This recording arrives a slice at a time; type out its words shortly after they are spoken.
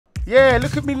Yeah,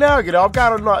 look at me now, you know, I'm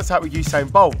going on nights out with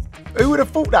Usain Bolt. Who would have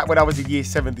thought that when I was in year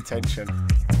 7 detention?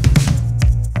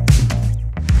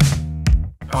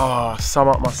 Oh, sum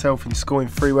up myself in school in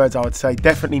 3 words, I would say.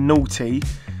 Definitely naughty,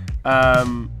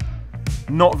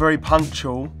 not very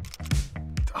punctual.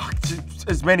 Oh,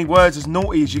 as many words as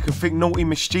naughty as you can think. Naughty,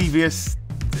 mischievous,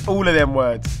 all of them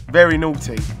words. Very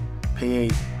naughty. PE,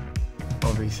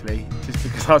 obviously. Just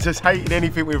because I just hated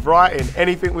anything with writing,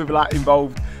 anything with like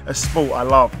involved a sport I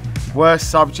love. Worst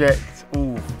subject,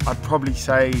 ooh, I'd probably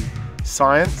say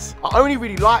science. I only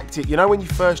really liked it, you know, when you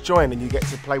first join and you get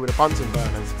to play with the Bunsen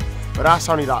burners. But that's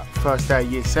only like first day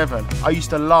of year 7. I used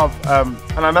to love,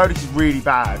 and I know this is really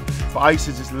bad, but I used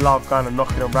to just love going and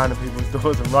knocking on random people's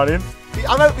doors and running.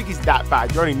 I don't think it's that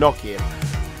bad, you're only knocking. Do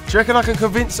you reckon I can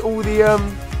convince all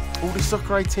the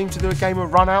soccer A team to do a game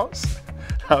of run-outs?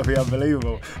 That would be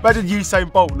unbelievable. Imagine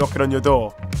Usain Bolt knocking on your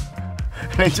door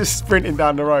and then just sprinting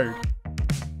down the road.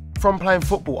 From playing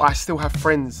football, I still have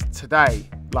friends today,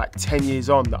 like 10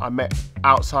 years on, that I met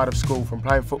outside of school from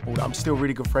playing football that I'm still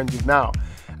really good friends with now.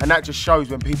 And that just shows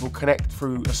when people connect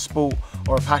through a sport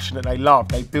or a passion that they love,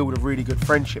 they build a really good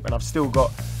friendship, and I've still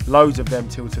got loads of them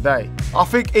till today. I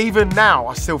think even now,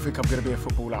 I still think I'm gonna be a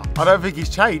footballer. I don't think it's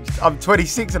changed. I'm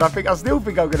 26 and I still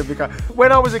think I'm gonna become.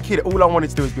 When I was a kid, all I wanted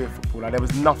to do was be a footballer. There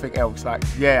was nothing else. Like,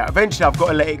 yeah, eventually I've got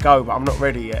to let it go, but I'm not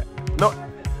ready yet.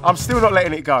 I'm still not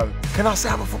letting it go. Can I say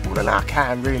I'm a footballer now? I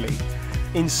can, really.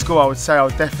 In school, I would say I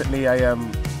was definitely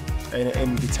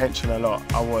in detention a lot.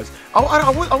 I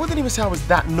wouldn't even say I was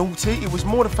that naughty. It was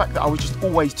more the fact that I was just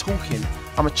always talking.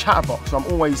 I'm a chatterbox, so I'm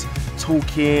always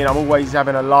talking, I'm always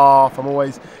having a laugh, I'm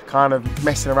always kind of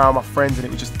messing around with my friends, and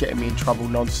it was just getting me in trouble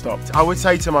non-stop. I would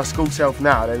say to my school self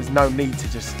now, there was no need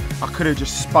to I could have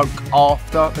just spoke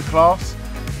after the class.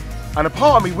 And a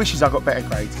part of me wishes I got better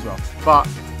grades as well. But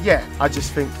yeah, I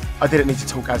just think I didn't need to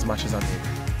talk as much as I did.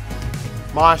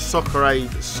 My soccer aid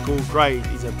school grade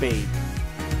is a B.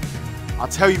 I'll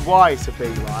tell you why it's a B,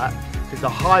 right? Because the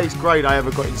highest grade I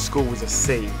ever got in school was a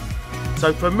C.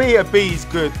 So for me, a B is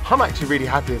good. I'm actually really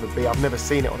happy with a B. I've never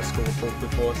seen it on a school report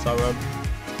before, so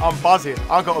I'm buzzing.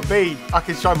 I got a B. I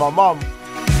can show my mum.